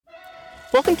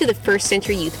Welcome to the First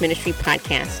Century Youth Ministry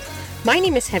podcast. My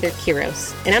name is Heather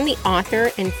Quiros, and I'm the author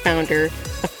and founder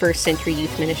of First Century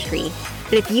Youth Ministry.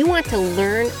 And if you want to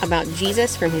learn about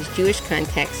Jesus from his Jewish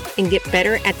context and get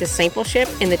better at discipleship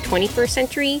in the 21st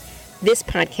century, this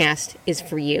podcast is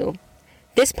for you.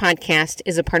 This podcast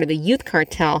is a part of the Youth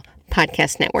Cartel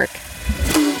podcast network.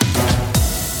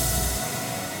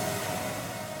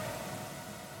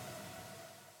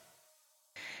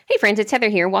 Hey friends, it's Heather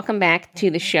here. Welcome back to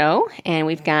the show. And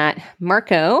we've got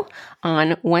Marco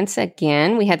on once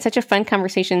again. We had such a fun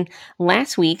conversation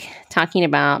last week talking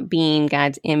about being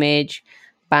God's image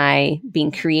by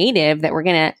being creative that we're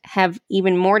going to have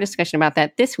even more discussion about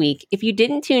that this week. If you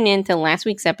didn't tune in to last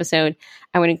week's episode,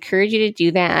 I would encourage you to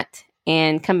do that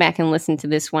and come back and listen to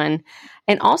this one.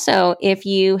 And also, if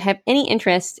you have any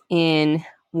interest in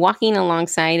walking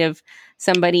alongside of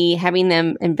somebody, having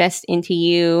them invest into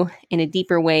you in a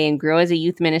deeper way and grow as a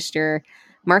youth minister,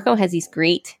 Marco has these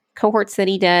great cohorts that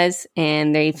he does,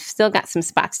 and they've still got some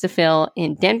spots to fill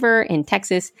in Denver, in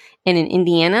Texas, and in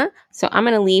Indiana. So I'm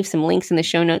going to leave some links in the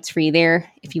show notes for you there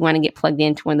if you want to get plugged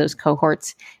into one of those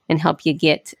cohorts and help you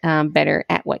get better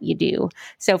at what you do.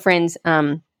 So friends,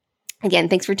 again,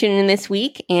 thanks for tuning in this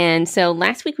week. And so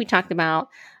last week we talked about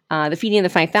the feeding of the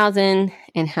 5,000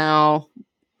 and how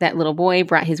that little boy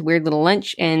brought his weird little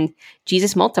lunch and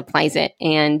Jesus multiplies it.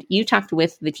 And you talked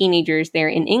with the teenagers there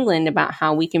in England about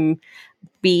how we can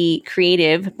be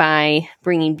creative by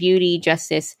bringing beauty,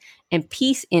 justice, and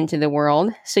peace into the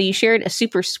world. So you shared a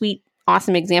super sweet,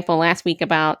 awesome example last week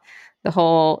about the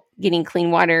whole getting clean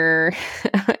water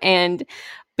and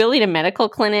building a medical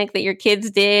clinic that your kids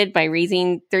did by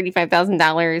raising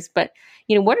 $35,000. But,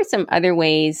 you know, what are some other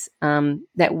ways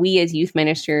that we as youth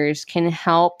ministers can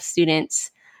help students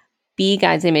be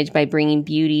God's image by bringing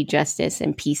beauty, justice,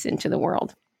 and peace into the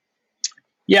world?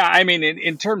 Yeah, I mean,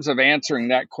 in terms of answering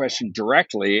that question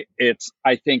directly, it's,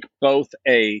 I think, both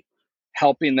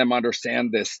helping them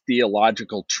understand this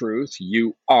theological truth.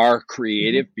 You are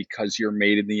creative because you're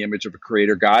made in the image of a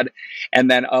creator God. And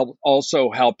then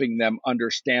also helping them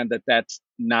understand that that's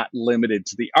not limited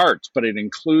to the arts, but it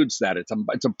includes that. It's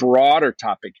a broader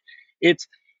topic. It's,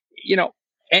 you know,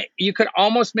 you could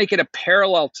almost make it a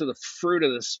parallel to the fruit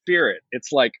of the Spirit.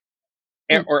 It's like,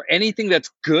 or anything that's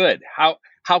good.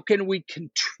 How can we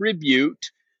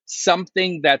contribute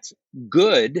something that's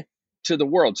good to the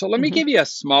world? So let me give you a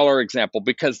smaller example,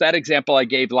 because that example I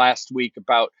gave last week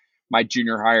about my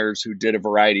junior hires who did a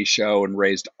variety show and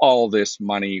raised all this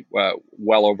money,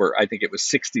 well over, I think it was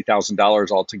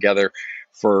 $60,000 altogether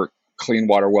for clean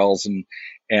water wells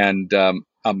and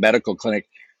a medical clinic.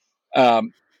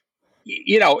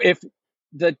 You know, if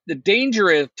the danger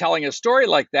of telling a story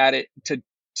like that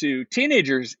to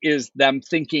teenagers is them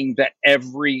thinking that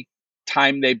every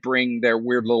time they bring their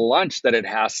weird little lunch that it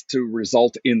has to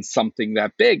result in something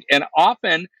that big. And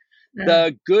often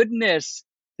the goodness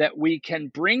that we can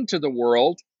bring to the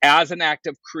world as an act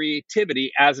of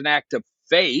creativity, as an act of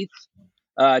faith,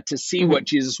 to see what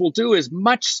Jesus will do is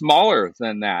much smaller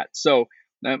than that. So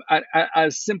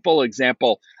a simple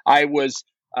example, I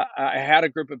had a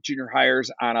group of junior hires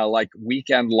on a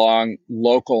weekend long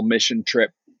local mission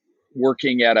trip,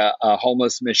 working at a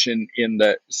homeless mission in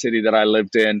the city that I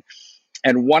lived in.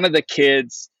 And one of the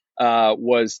kids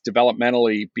was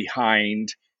developmentally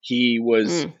behind. He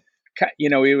was,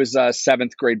 he was a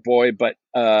seventh grade boy, but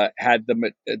had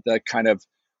the kind of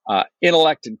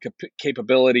intellect and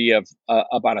capability of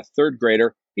about a third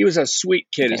grader. He was a sweet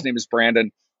kid. Okay. His name is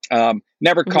Brandon.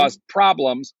 Never caused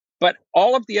problems, but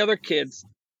all of the other kids,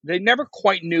 they never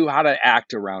quite knew how to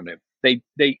act around him.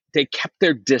 They kept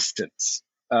their distance.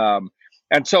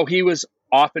 And so he was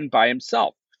often by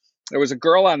himself. There was a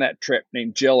girl on that trip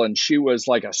named Jill, and she was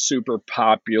like a super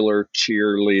popular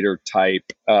cheerleader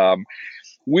type.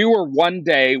 We were one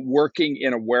day working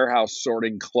in a warehouse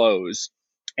sorting clothes,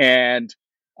 and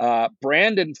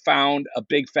Brandon found a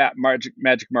big fat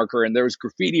magic marker, and there was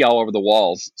graffiti all over the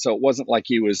walls. So it wasn't like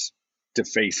he was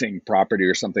defacing property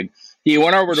or something. He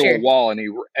went over to a wall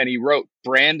and he wrote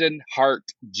Brandon Heart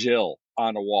Jill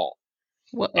on a wall.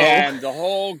 Whoa. And the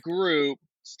whole group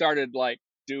started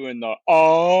doing the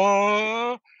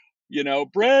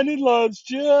Brandon loves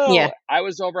Jill. Yeah. I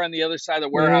was over on the other side of the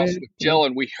warehouse with Jill,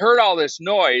 and we heard all this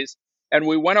noise, and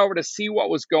we went over to see what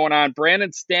was going on.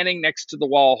 Brandon's standing next to the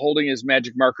wall holding his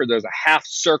magic marker. There's a half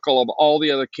circle of all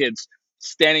the other kids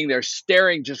standing there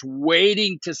staring, just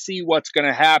waiting to see what's going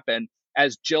to happen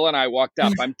as Jill and I walked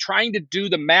up. I'm trying to do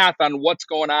the math on what's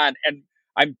going on, and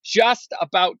I'm just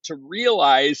about to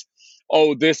realize,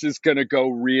 oh, this is going to go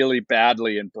really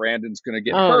badly and Brandon's going to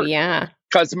get Oh, hurt. yeah.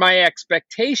 Because my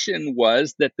expectation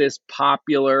was that this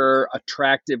popular,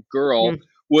 attractive girl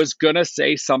was going to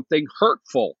say something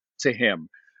hurtful to him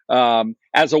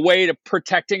as a way to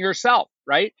protecting herself,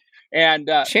 right? And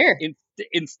Sure.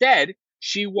 instead,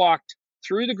 she walked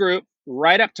through the group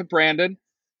right up to Brandon.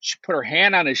 She put her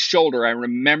hand on his shoulder. I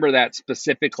remember that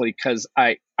specifically because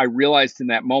I realized in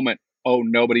that moment, oh,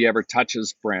 nobody ever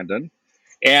touches Brandon.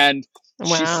 And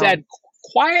she Wow. said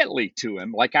quietly to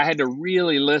him, like I had to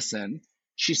really listen.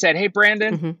 She said, hey,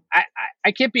 Brandon,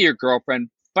 I can't be your girlfriend,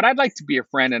 but I'd like to be a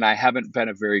friend, and I haven't been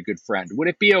a very good friend. Would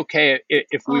it be okay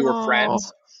if we were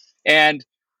friends? And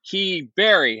he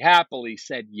very happily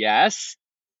said yes.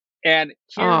 And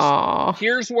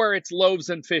here's where it's loaves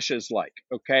and fishes like,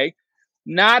 okay?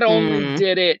 Not only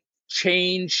did it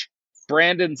change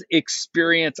Brandon's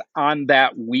experience on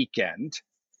that weekend,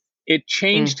 it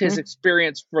changed his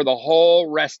experience for the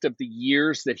whole rest of the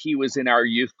years that he was in our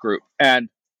youth group. And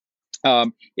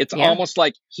it's almost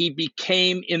like he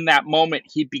became, in that moment,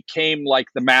 he became like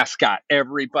the mascot.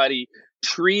 Everybody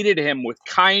treated him with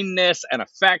kindness and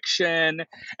affection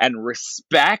and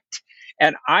respect.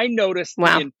 And I noticed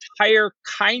the entire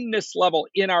kindness level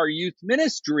in our youth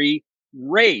ministry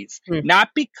raise, not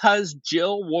because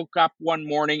Jill woke up one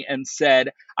morning and said,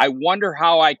 I wonder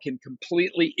how I can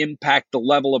completely impact the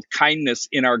level of kindness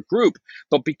in our group,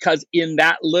 but because in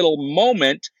that little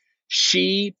moment,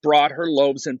 she brought her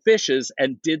loaves and fishes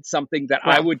and did something that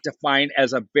I would define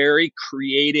as a very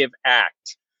creative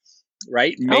act,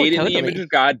 right? Made in the image of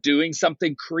God, doing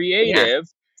something creative.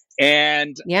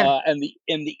 And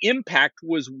the impact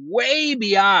was way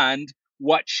beyond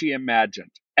what she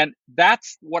imagined. And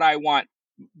that's what I want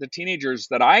the teenagers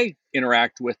that I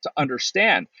interact with to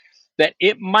understand, that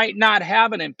it might not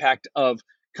have an impact of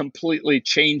completely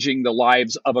changing the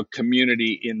lives of a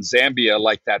community in Zambia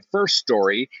like that first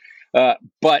story.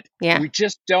 But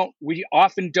we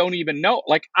often don't even know.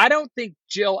 Like, I don't think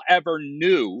Jill ever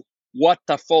knew what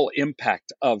the full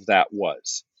impact of that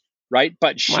was, right?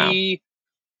 But she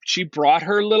brought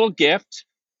her little gift,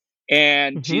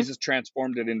 and Jesus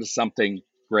transformed it into something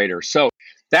greater. So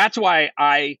that's why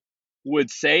I would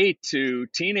say to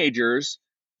teenagers,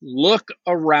 look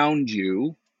around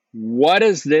you. What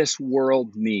does this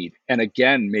world need? And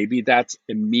again, maybe that's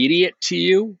immediate to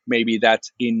you. Maybe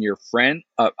that's in your friend,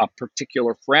 a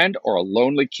particular friend, or a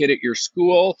lonely kid at your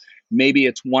school. Maybe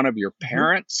it's one of your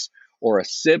parents or a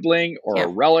sibling or a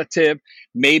relative.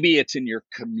 Maybe it's in your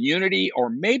community, or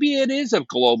maybe it is of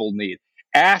global need.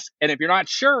 Ask, and if you're not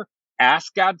sure,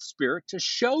 ask God's Spirit to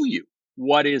show you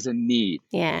what is a need.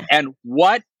 And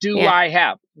what do I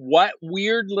have? What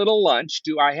weird little lunch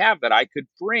do I have that I could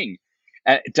bring?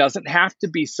 It doesn't have to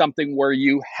be something where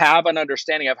you have an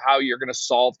understanding of how you're going to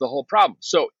solve the whole problem.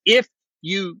 So if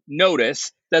you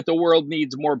notice that the world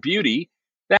needs more beauty,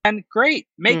 then great,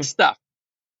 make stuff.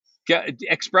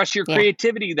 Express your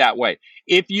creativity that way.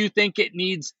 If you think it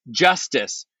needs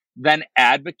justice, then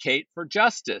advocate for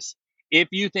justice. If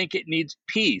you think it needs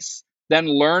peace, then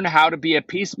learn how to be a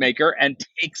peacemaker and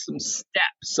take some steps,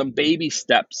 some baby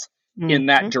steps in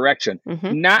that direction.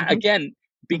 Not again,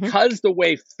 because the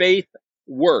way faith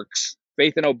works,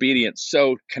 faith and obedience,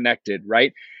 so connected,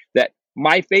 right? That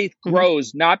my faith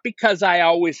grows not because I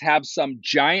always have some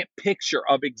giant picture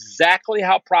of exactly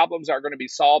how problems are going to be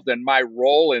solved and my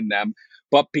role in them,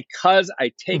 but because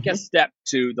I take a step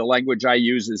to, the language I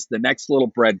use is the next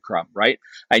little breadcrumb, right?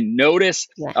 I notice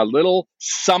a little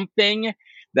something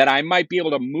that I might be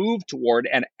able to move toward.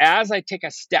 And as I take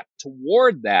a step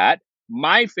toward that,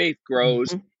 my faith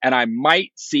grows and I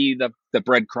might see the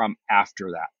breadcrumb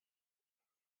after that.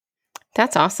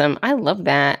 That's awesome. I love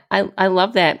that. I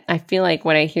love that. I feel like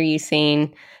what I hear you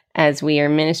saying as we are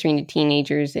ministering to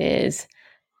teenagers is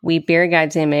we bear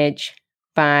God's image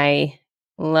by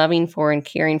loving for and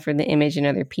caring for the image in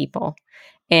other people.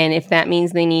 And if that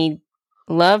means they need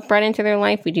love brought into their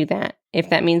life, we do that. If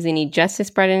that means they need justice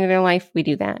brought into their life, we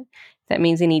do that. If that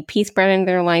means they need peace brought into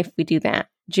their life, we do that.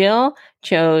 Jill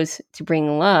chose to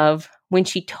bring love when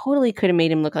she totally could have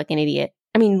made him look like an idiot.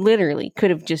 I mean, literally could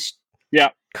have just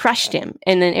crushed him.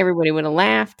 And then everybody would have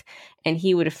laughed and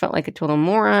he would have felt like a total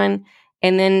moron.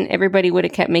 And then everybody would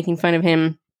have kept making fun of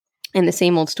him and the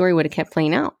same old story would have kept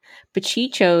playing out. But she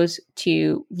chose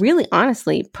to really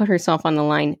honestly put herself on the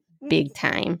line big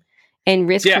time and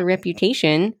risk her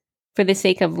reputation for the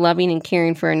sake of loving and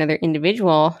caring for another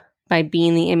individual by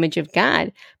being the image of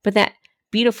God. But that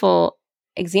beautiful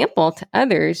example to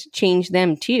others changed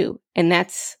them too. And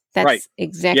that's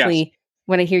exactly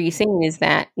what I hear you saying, is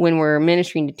that when we're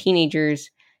ministering to teenagers,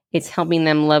 it's helping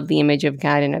them love the image of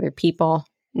God in other people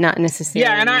not necessarily.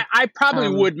 Yeah, and I probably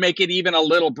would make it even a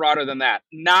little broader than that.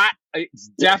 It's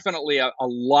definitely a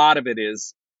lot of it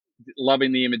is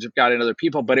loving the image of God in other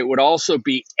people, but it would also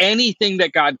be anything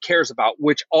that God cares about,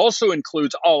 which also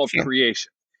includes all of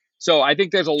creation. So I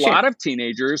think there's a lot of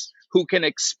teenagers who can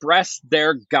express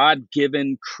their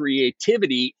God-given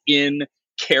creativity in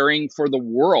caring for the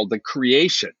world, the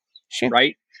creation,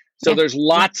 right? So there's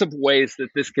lots of ways that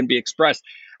this can be expressed.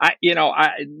 A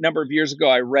number of years ago,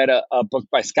 I read a book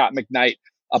by Scott McKnight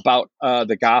about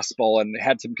the gospel and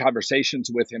had some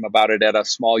conversations with him about it at a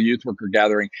small youth worker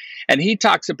gathering. And he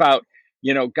talks about,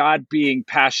 God being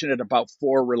passionate about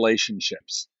 4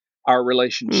 relationships: our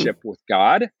relationship with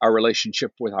God, our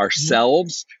relationship with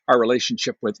ourselves, our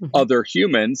relationship with other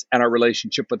humans, and our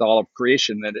relationship with all of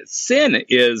creation. And sin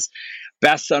is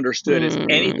best understood as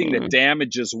anything that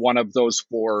damages one of those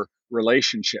 4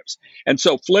 relationships. And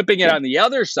so flipping it on the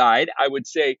other side, I would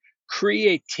say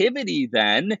creativity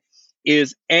then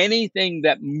is anything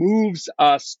that moves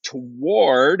us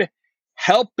toward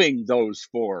helping those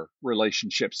 4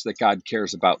 relationships that God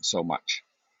cares about so much.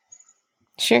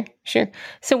 Sure.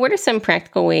 So what are some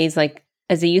practical ways, like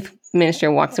as a youth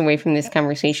minister walks away from this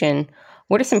conversation,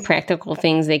 what are some practical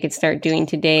things they could start doing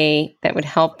today that would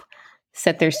help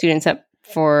set their students up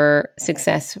for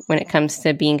success when it comes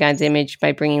to being God's image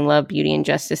by bringing love, beauty, and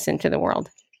justice into the world?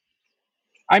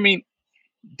 I mean,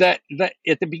 that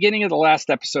at the beginning of the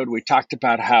last episode, we talked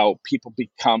about how people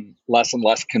become less and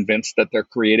less convinced that they're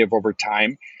creative over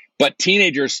time, but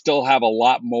teenagers still have a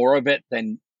lot more of it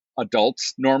than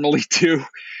adults normally do.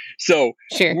 So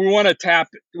we want to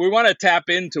tap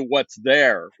into what's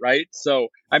there, right? So,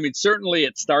 I mean, certainly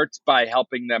it starts by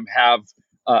helping them have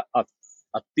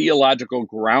a theological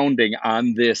grounding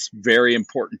on this very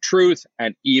important truth,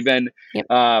 and even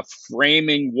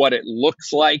framing what it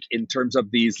looks like in terms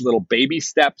of these little baby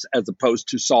steps as opposed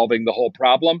to solving the whole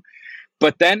problem.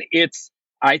 But then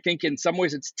I think in some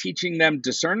ways it's teaching them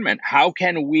discernment. How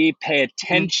can we pay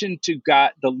attention to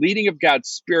God, the leading of God's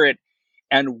Spirit,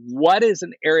 and what is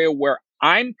an area where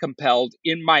I'm compelled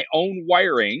in my own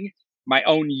wiring, my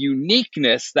own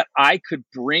uniqueness, that I could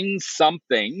bring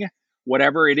something,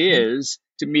 whatever it is,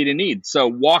 to meet a need. So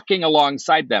walking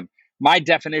alongside them. My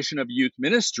definition of youth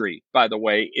ministry, by the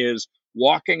way, is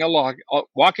walking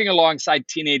alongside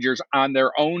teenagers on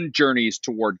their own journeys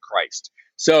toward Christ.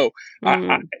 So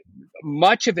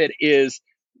much of it is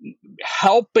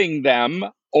helping them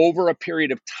over a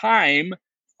period of time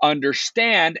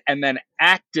understand and then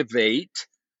activate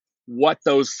what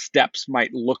those steps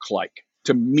might look like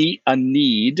to meet a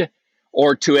need,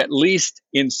 or to at least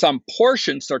in some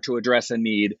portion start to address a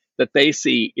need that they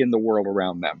see in the world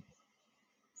around them.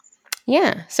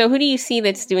 Yeah. So who do you see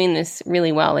that's doing this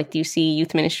really well? Like, do you see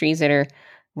youth ministries that are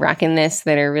rocking this,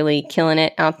 that are really killing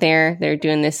it out there? They're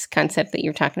doing this concept that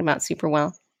you're talking about super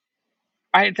well.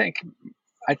 I think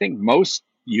most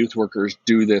youth workers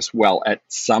do this well at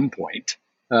some point.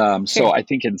 So I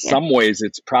think in some ways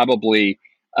it's probably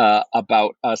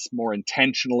about us more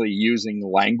intentionally using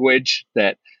language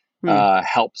that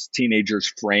helps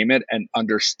teenagers frame it and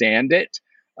understand it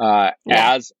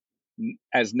as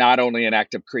not only an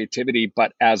act of creativity,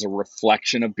 but as a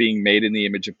reflection of being made in the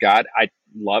image of God. I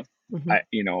love,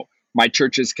 my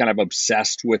church is kind of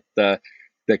obsessed with the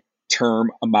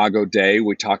term Imago Dei.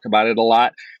 We talk about it a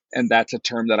lot, and that's a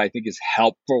term that I think is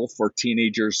helpful for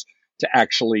teenagers to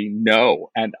actually know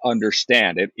and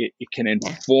understand. It can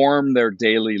inform their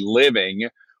daily living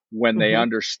when they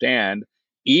understand,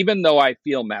 even though I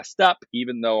feel messed up,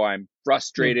 even though I'm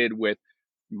frustrated with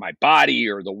my body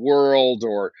or the world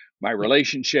or my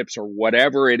relationships or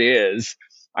whatever it is,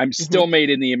 I'm still made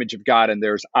in the image of God, and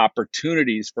there's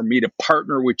opportunities for me to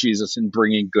partner with Jesus in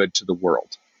bringing good to the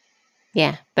world.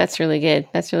 Yeah, that's really good.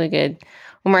 That's really good.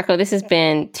 Well, Marco, this has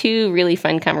been 2 really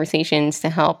fun conversations to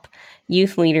help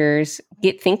youth leaders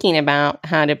get thinking about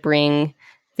how to bring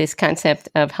this concept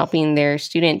of helping their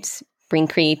students bring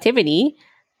creativity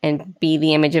and be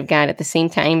the image of God at the same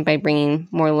time by bringing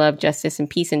more love, justice, and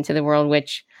peace into the world,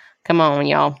 which, come on,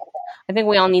 y'all. I think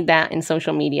we all need that in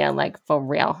social media, like for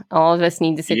real. All of us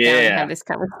need to sit down and have this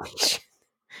conversation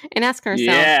and ask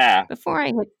ourselves,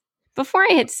 before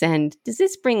I hit send, does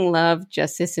this bring love,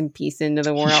 justice, and peace into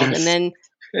the world? Yes.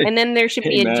 And then there should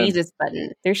be a Jesus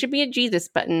button. There should be a Jesus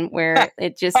button where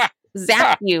it just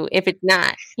zaps you if it's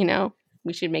not.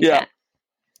 We should make that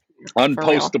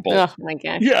unpostable. Oh my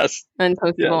gosh. Yes.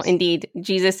 Unpostable. Yes. Indeed.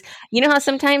 Jesus. You know how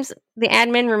sometimes the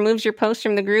admin removes your post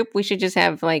from the group? We should just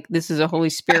have this is a Holy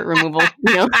Spirit removal.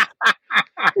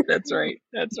 That's right.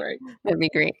 That'd be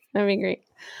great.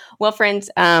 Well, friends,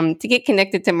 to get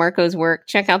connected to Marco's work,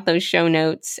 check out those show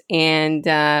notes. And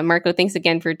Marco, thanks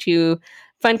again for 2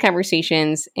 fun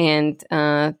conversations. And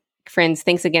friends,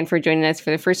 thanks again for joining us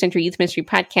for the First Century Youth Ministry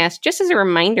podcast. Just as a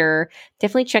reminder,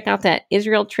 definitely check out that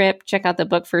Israel trip. Check out the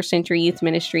book First Century Youth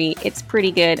Ministry. It's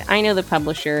pretty good. I know the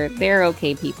publisher. They're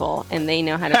okay people, and they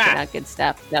know how to put out good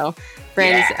stuff. So,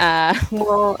 friends,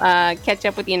 we'll catch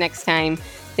up with you next time.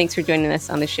 Thanks for joining us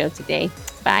on the show today.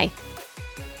 Bye.